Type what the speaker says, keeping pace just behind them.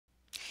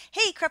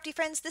Hey crafty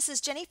friends, this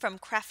is Jenny from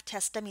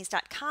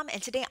crafttestdummies.com,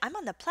 and today I'm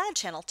on the Plaid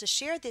channel to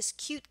share this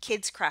cute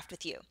kids craft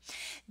with you.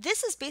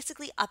 This is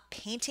basically a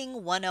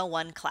painting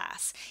 101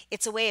 class.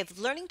 It's a way of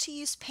learning to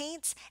use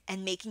paints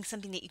and making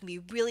something that you can be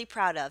really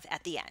proud of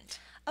at the end.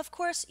 Of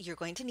course, you're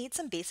going to need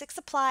some basic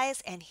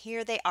supplies, and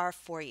here they are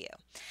for you.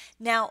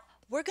 Now,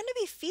 we're going to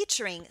be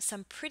featuring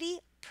some pretty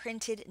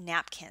printed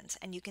napkins,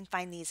 and you can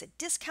find these at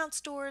discount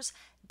stores,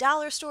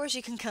 dollar stores.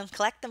 You can come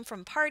collect them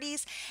from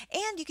parties,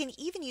 and you can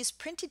even use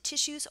printed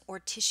tissues or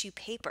tissue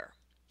paper.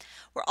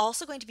 We're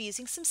also going to be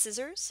using some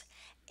scissors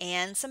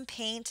and some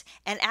paint,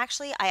 and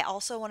actually I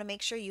also want to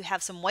make sure you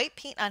have some white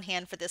paint on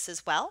hand for this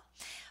as well.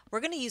 We're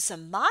going to use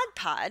some Mod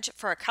Podge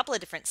for a couple of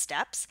different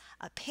steps,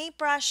 a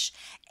paintbrush,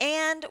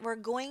 and we're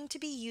going to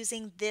be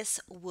using this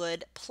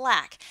wood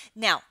plaque.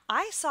 Now,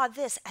 I saw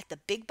this at the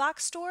big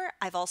box store.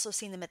 I've also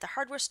seen them at the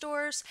hardware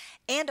stores,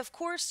 and of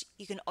course,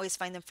 you can always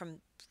find them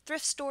from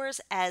thrift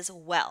stores as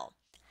well.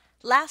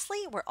 Lastly,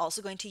 we're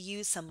also going to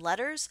use some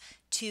letters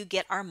to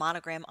get our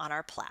monogram on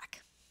our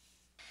plaque.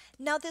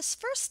 Now, this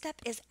first step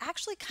is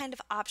actually kind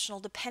of optional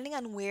depending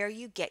on where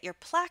you get your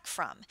plaque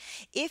from.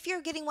 If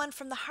you're getting one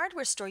from the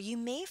hardware store, you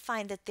may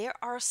find that there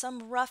are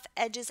some rough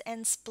edges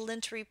and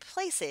splintery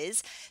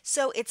places,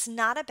 so it's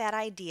not a bad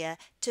idea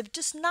to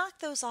just knock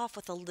those off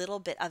with a little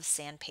bit of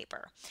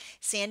sandpaper.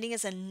 Sanding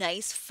is a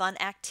nice, fun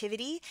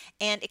activity,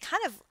 and it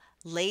kind of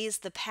lays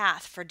the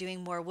path for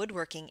doing more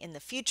woodworking in the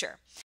future.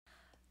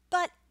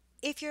 But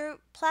if your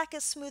plaque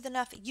is smooth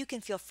enough, you can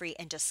feel free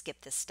and just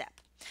skip this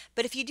step.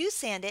 But if you do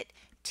sand it,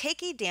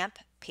 take a damp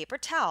paper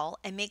towel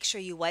and make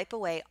sure you wipe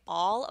away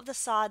all of the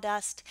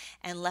sawdust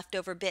and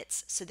leftover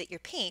bits so that your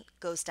paint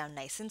goes down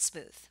nice and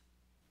smooth.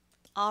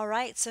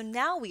 Alright, so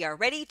now we are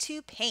ready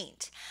to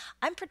paint.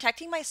 I'm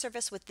protecting my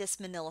surface with this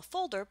manila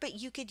folder, but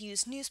you could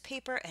use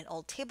newspaper and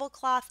old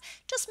tablecloth.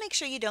 Just make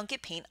sure you don't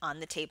get paint on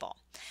the table.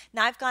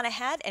 Now I've gone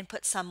ahead and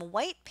put some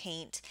white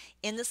paint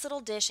in this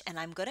little dish, and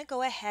I'm going to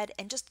go ahead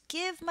and just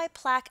give my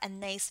plaque a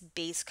nice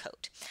base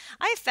coat.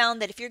 I have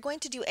found that if you're going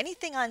to do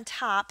anything on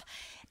top,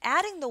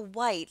 adding the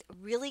white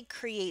really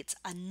creates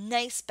a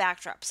nice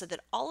backdrop so that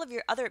all of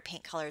your other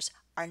paint colors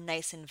are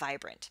nice and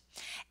vibrant.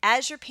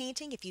 As you're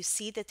painting, if you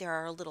see that there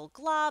are little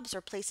globs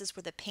or places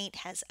where the paint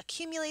has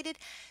accumulated,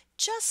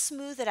 just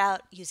smooth it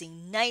out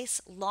using nice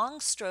long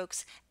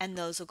strokes and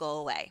those will go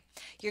away.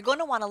 You're going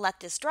to want to let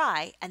this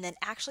dry and then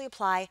actually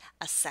apply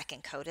a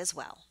second coat as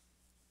well.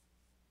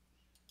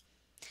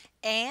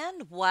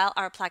 And while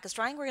our plaque is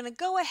drying, we're going to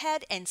go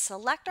ahead and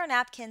select our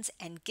napkins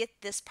and get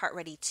this part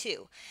ready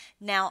too.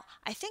 Now,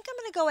 I think I'm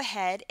going to go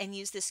ahead and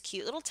use this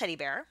cute little teddy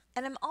bear.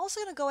 And I'm also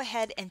going to go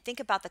ahead and think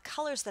about the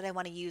colors that I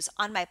want to use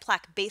on my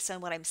plaque based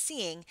on what I'm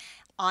seeing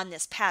on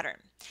this pattern.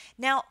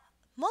 Now,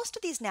 most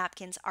of these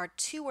napkins are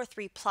 2 or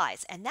 3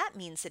 plies, and that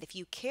means that if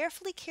you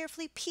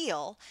carefully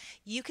peel,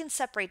 you can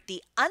separate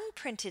the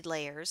unprinted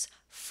layers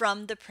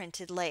from the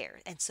printed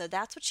layer. And so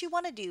that's what you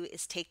want to do,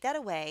 is take that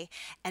away,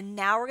 and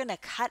now we're going to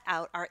cut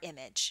out our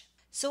image.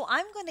 So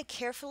I'm going to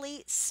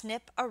carefully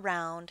snip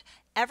around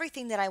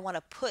everything that I want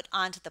to put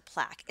onto the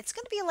plaque. It's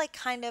going to be like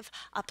kind of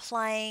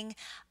applying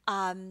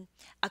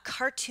a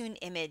cartoon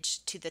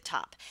image to the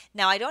top.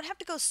 Now I don't have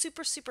to go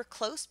super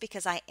close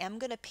because I am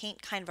going to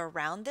paint kind of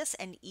around this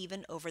and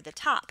even over the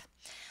top.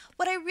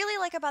 What I really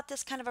like about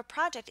this kind of a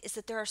project is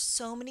that there are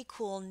so many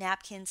cool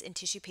napkins and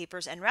tissue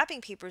papers and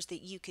wrapping papers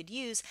that you could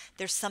use.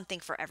 There's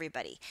something for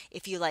everybody.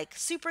 If you like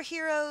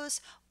superheroes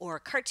or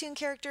cartoon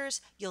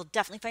characters, you'll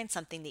definitely find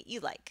something that you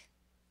like.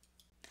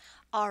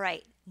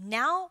 Alright,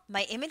 now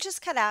my image is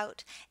cut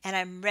out and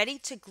I'm ready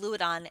to glue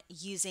it on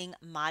using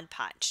Mod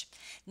Podge.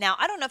 Now,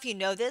 I don't know if you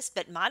know this,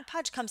 but Mod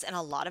Podge comes in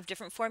a lot of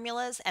different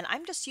formulas, and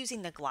I'm just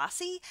using the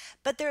glossy,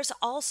 but there's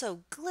also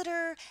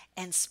glitter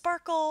and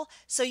sparkle,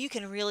 so you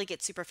can really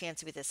get super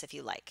fancy with this if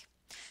you like.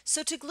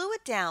 So to glue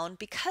it down,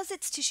 because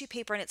it's tissue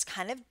paper and it's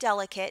kind of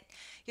delicate,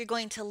 you're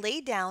going to lay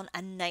down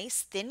a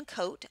nice thin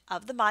coat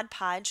of the Mod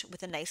Podge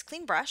with a nice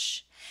clean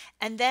brush,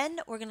 and then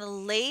we're going to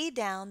lay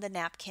down the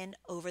napkin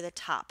over the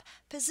top,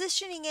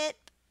 positioning it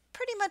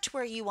pretty much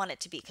where you want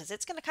it to be because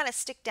it's going to kind of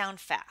stick down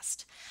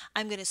fast.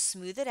 I'm going to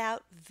smooth it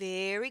out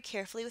very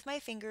carefully with my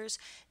fingers,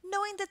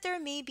 knowing that there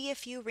may be a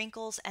few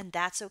wrinkles, and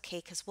that's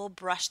okay because we'll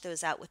brush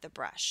those out with a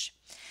brush.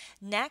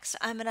 Next,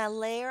 I'm going to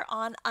layer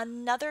on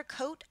another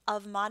coat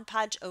of Mod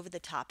Podge over the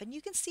top, and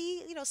you can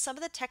see, some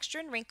of the texture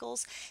and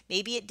wrinkles.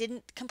 Maybe it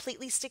didn't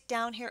completely stick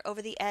down here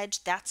over the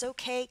edge. That's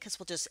okay because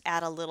we'll just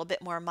add a little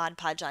bit more Mod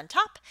Podge on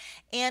top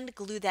and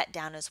glue that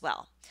down as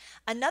well.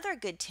 Another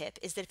good tip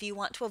is that if you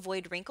want to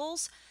avoid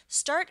wrinkles,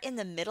 start in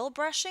the middle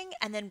brushing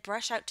and then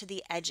brush out to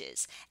the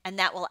edges, and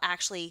that will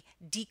actually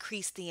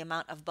decrease the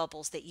amount of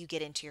bubbles that you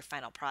get into your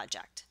final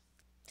project.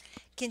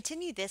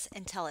 Continue this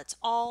until it's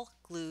all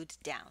glued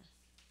down.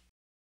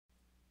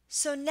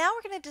 So now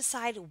we're going to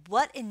decide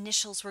what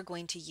initials we're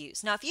going to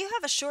use. Now, if you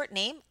have a short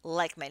name,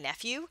 like my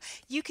nephew,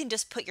 you can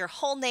just put your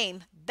whole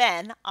name,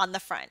 Ben, on the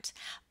front.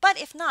 But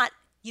if not,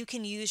 You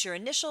can use your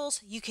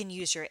initials, you can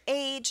use your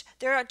age.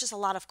 There are just a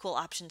lot of cool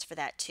options for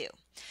that too.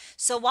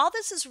 So while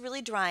this is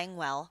really drying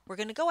well, we're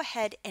going to go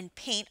ahead and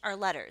paint our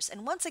letters.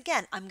 And once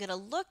again, I'm going to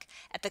look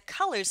at the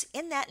colors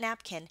in that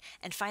napkin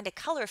and find a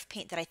color of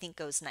paint that I think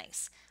goes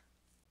nice.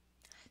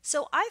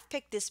 So I've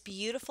picked this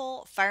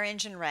beautiful fire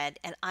engine red,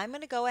 and I'm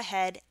going to go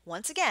ahead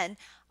once again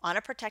on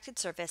a protected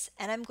surface,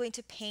 and I'm going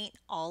to paint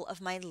all of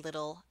my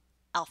little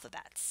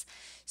alphabets.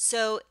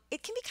 So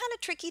it can be kind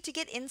of tricky to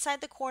get inside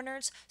the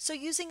corners, so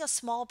using a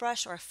small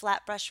brush or a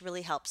flat brush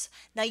really helps.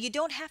 Now you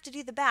don't have to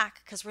do the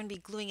back because we're going to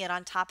be gluing it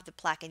on top of the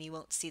plaque and you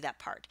won't see that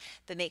part,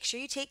 but make sure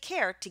you take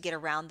care to get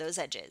around those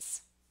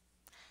edges.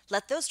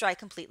 Let those dry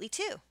completely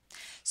too.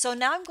 So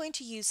now I'm going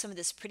to use some of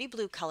this pretty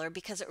blue color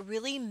because it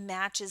really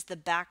matches the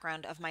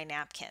background of my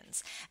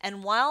napkins.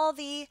 And while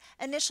the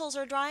initials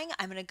are drying,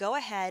 I'm going to go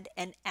ahead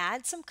and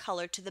add some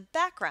color to the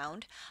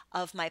background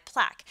of my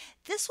plaque.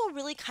 This will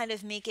really kind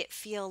of make it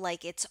feel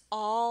like it's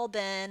all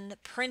been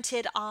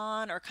printed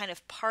on or kind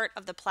of part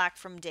of the plaque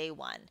from day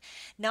one.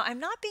 Now I'm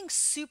not being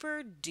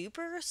super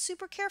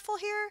careful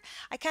here.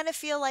 I kind of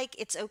feel like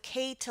it's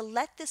okay to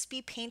let this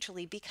be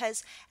painterly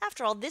because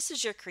after all, this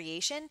is your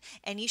creation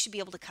and you should be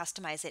able to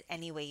customize it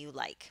any way you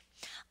like.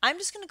 I'm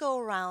just going to go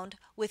around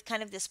with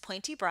kind of this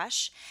pointy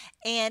brush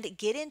and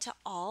get into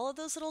all of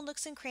those little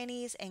nooks and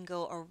crannies and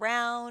go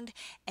around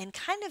and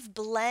kind of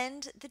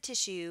blend the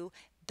tissue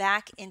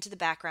back into the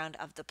background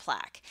of the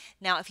plaque.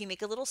 Now, if you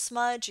make a little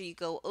smudge or you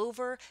go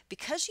over,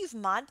 because you've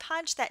Mod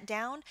Podged that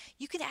down,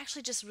 you can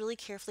actually just really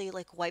carefully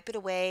like wipe it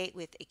away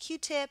with a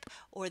Q-tip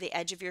or the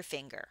edge of your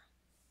finger.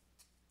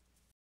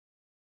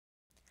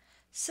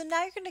 So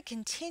now you're going to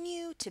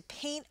continue to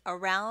paint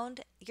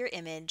around your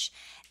image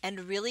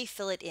and really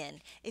fill it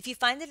in. If you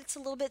find that it's a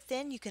little bit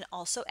thin, you can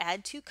also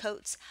add 2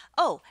 coats.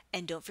 Oh,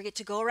 and don't forget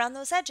to go around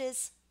those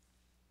edges.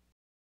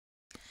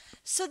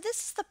 So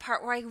this is the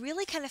part where I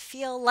really kind of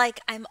feel like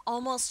I'm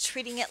almost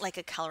treating it like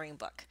a coloring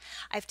book.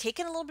 I've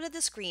taken a little bit of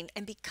this green,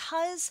 and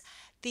because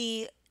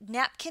the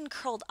napkin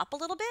curled up a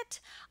little bit,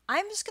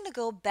 I'm just going to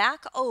go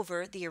back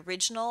over the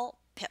original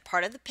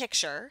part of the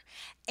picture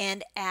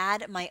and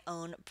add my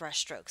own brush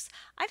strokes.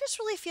 I just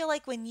really feel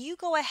like when you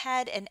go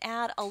ahead and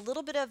add a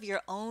little bit of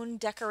your own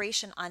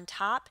decoration on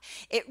top,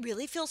 it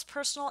really feels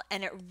personal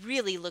and it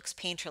really looks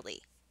painterly.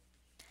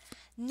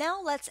 Now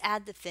let's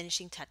add the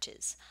finishing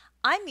touches.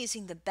 I'm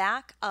using the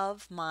back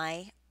of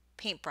my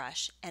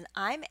paintbrush and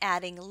I'm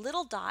adding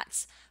little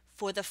dots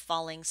for the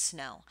falling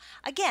snow.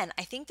 Again,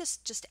 I think this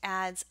just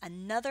adds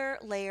another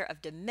layer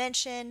of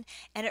dimension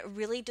and it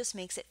really just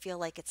makes it feel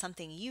like it's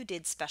something you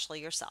did special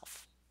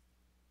yourself.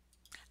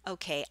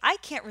 Okay, I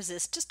can't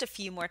resist just a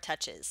few more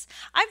touches.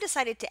 I've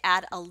decided to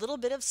add a little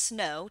bit of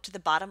snow to the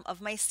bottom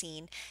of my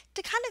scene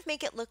to kind of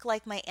make it look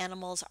like my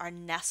animals are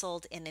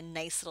nestled in a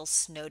nice little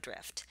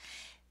snowdrift.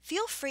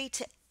 Feel free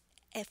to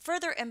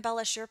further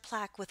embellish your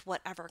plaque with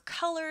whatever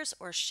colors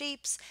or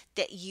shapes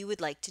that you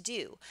would like to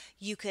do.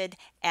 You could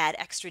add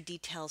extra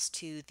details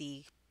to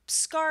the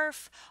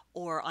scarf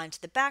or onto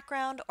the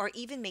background or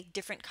even make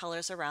different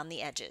colors around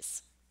the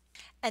edges.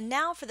 And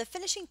now for the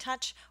finishing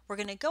touch, we're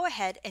going to go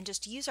ahead and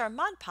just use our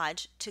Mod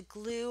Podge to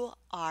glue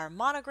our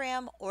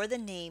monogram or the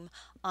name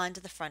onto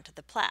the front of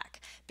the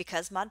plaque.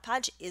 Because Mod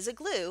Podge is a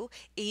glue,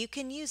 you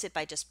can use it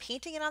by just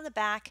painting it on the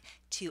back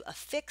to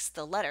affix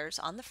the letters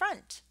on the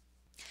front.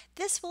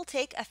 This will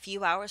take a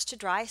few hours to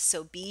dry,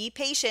 so be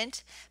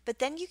patient, but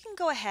then you can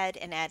go ahead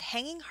and add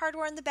hanging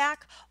hardware in the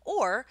back,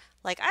 or,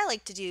 like I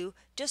like to do,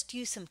 just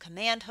use some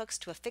command hooks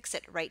to affix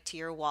it right to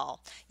your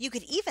wall. You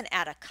could even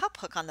add a cup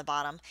hook on the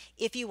bottom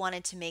if you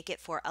wanted to make it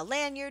for a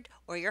lanyard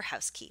or your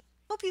house key.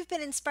 Hope you've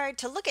been inspired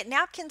to look at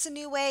napkins a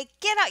new way,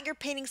 get out your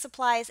painting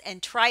supplies,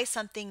 and try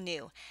something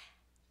new.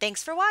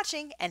 Thanks for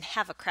watching, and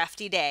have a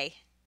crafty day.